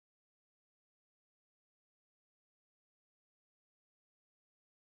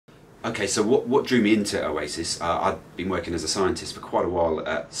Okay, so what drew me into Oasis? I'd been working as a scientist for quite a while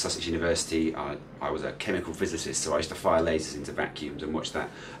at Sussex University. I was a chemical physicist, so I used to fire lasers into vacuums and watch that.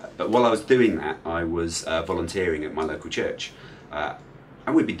 But while I was doing that, I was volunteering at my local church.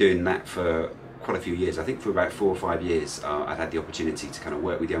 And we'd been doing that for quite a few years. I think for about 4 or 5 years, I'd had the opportunity to kind of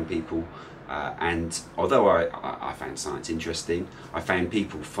work with young people. And although I found science interesting, I found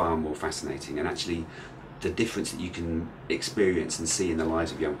people far more fascinating. And actually, the difference that you can experience and see in the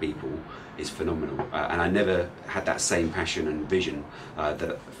lives of young people is phenomenal. And I never had that same passion and vision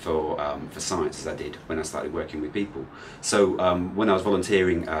for science as I did when I started working with people. So when I was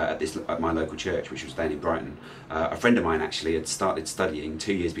volunteering at my local church, which was down in Brighton, a friend of mine actually had started studying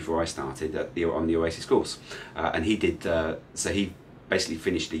 2 years before I started on the Oasis course, and he did. So he basically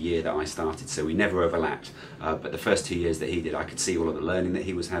finished the year that I started, so we never overlapped. But the first 2 years that he did, I could see all of the learning that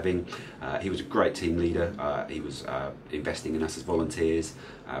he was having. He was a great team leader. He was investing in us as volunteers.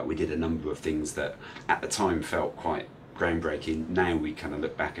 We did a number of things that at the time felt quite groundbreaking. Now we kind of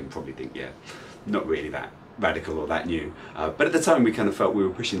look back and probably think, yeah, not really that radical or that new, but at the time we kind of felt we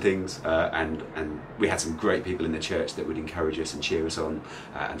were pushing things, and we had some great people in the church that would encourage us and cheer us on,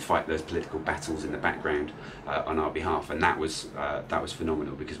 and fight those political battles in the background on our behalf. And that was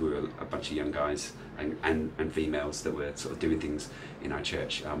phenomenal, because we were a bunch of young guys and females that were sort of doing things in our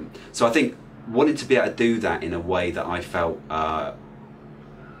church. So I think wanting to be able to do that in a way that I felt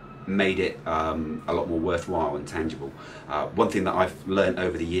made it a lot more worthwhile and tangible. One thing that I've learned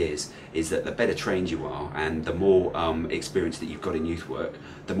over the years is that the better trained you are, and the more experience that you've got in youth work,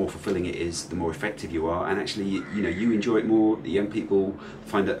 the more fulfilling it is, the more effective you are, and actually you enjoy it more. The young people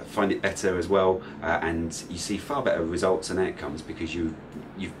find it better as well, and you see far better results and outcomes because you've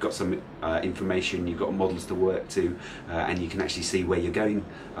got some information, you've got models to work to, and you can actually see where you're going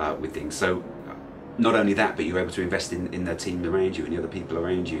with things. So not only that, but you're able to invest in the team around you and the other people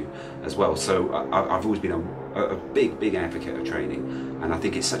around you as well. So I've always been a big advocate of training, and I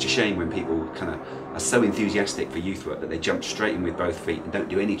think it's such a shame when people kind of are so enthusiastic for youth work that they jump straight in with both feet and don't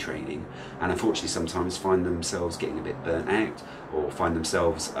do any training, and unfortunately sometimes find themselves getting a bit burnt out, or find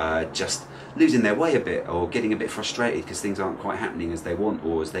themselves just losing their way a bit, or getting a bit frustrated because things aren't quite happening as they want,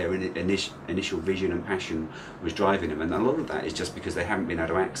 or as their initial vision and passion was driving them. And a lot of that is just because they haven't been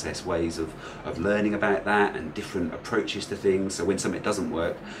able to access ways of learning about that and different approaches to things. So when something doesn't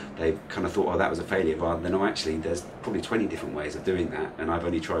work, they've kind of thought, oh, that was a failure, rather than, oh, actually there's probably 20 different ways of doing that and I've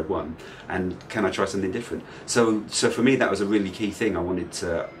only tried one, and can I try something different? So for me that was a really key thing. I wanted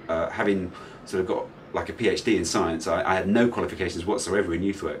to, having sort of got like a PhD in science, I had no qualifications whatsoever in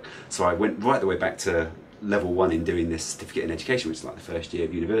youth work, so I went right the way back to level 1 in doing this certificate in education, which is like the first year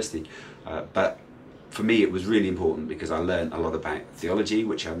of university. But for me it was really important because I learned a lot about theology,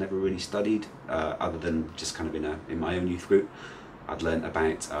 which I've never really studied other than just kind of in my own youth group. I'd learnt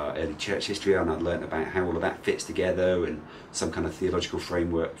about early church history, and I'd learnt about how all of that fits together and some kind of theological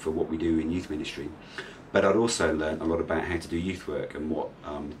framework for what we do in youth ministry. But I'd also learnt a lot about how to do youth work and what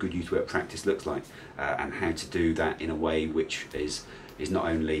good youth work practice looks like, and how to do that in a way which is not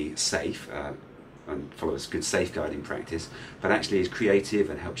only safe and follows good safeguarding practice, but actually is creative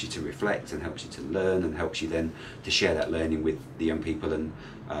and helps you to reflect and helps you to learn and helps you then to share that learning with the young people.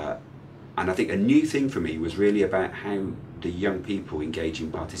 And I think a new thing for me was really about how the young people engage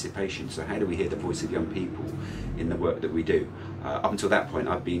in participation. So how do we hear the voice of young people in the work that we do? Up until that point,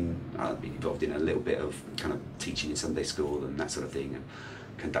 I've been involved in a little bit of kind of teaching in Sunday school and that sort of thing, and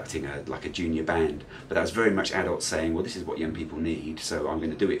conducting like a junior band, but that was very much adults saying, well, this is what young people need, so I'm going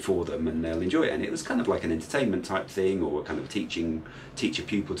to do it for them and they'll enjoy it. And it was kind of like an entertainment type thing, or a kind of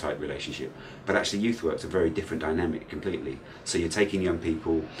teacher-pupil type relationship. But actually youth work's a very different dynamic completely. So you're taking young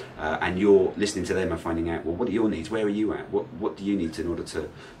people and you're listening to them and finding out, well, what are your needs, where are you at, what do you need in order to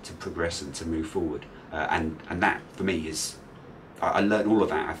progress and to move forward. And that for me is, I learned all of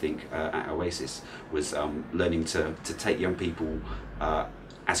that, I think, at Oasis, was learning to take young people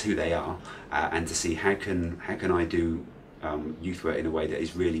as who they are, and to see how can I do youth work in a way that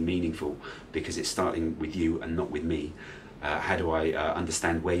is really meaningful, because it's starting with you and not with me. How do I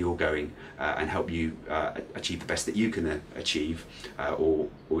understand where you're going and help you achieve the best that you can achieve, or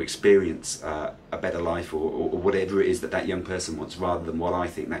experience a better life, or whatever it is that young person wants, rather than what I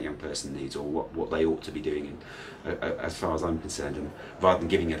think that young person needs, or what they ought to be doing, as far as I'm concerned. And rather than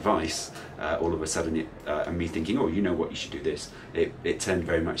giving advice, all of a sudden and me thinking, oh, you know what, you should do this, it turned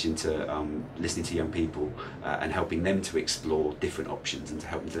very much into listening to young people and helping them to explore different options, and to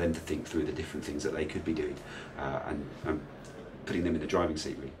help them to think through the different things that they could be doing, and putting them in the driving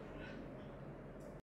seat, really.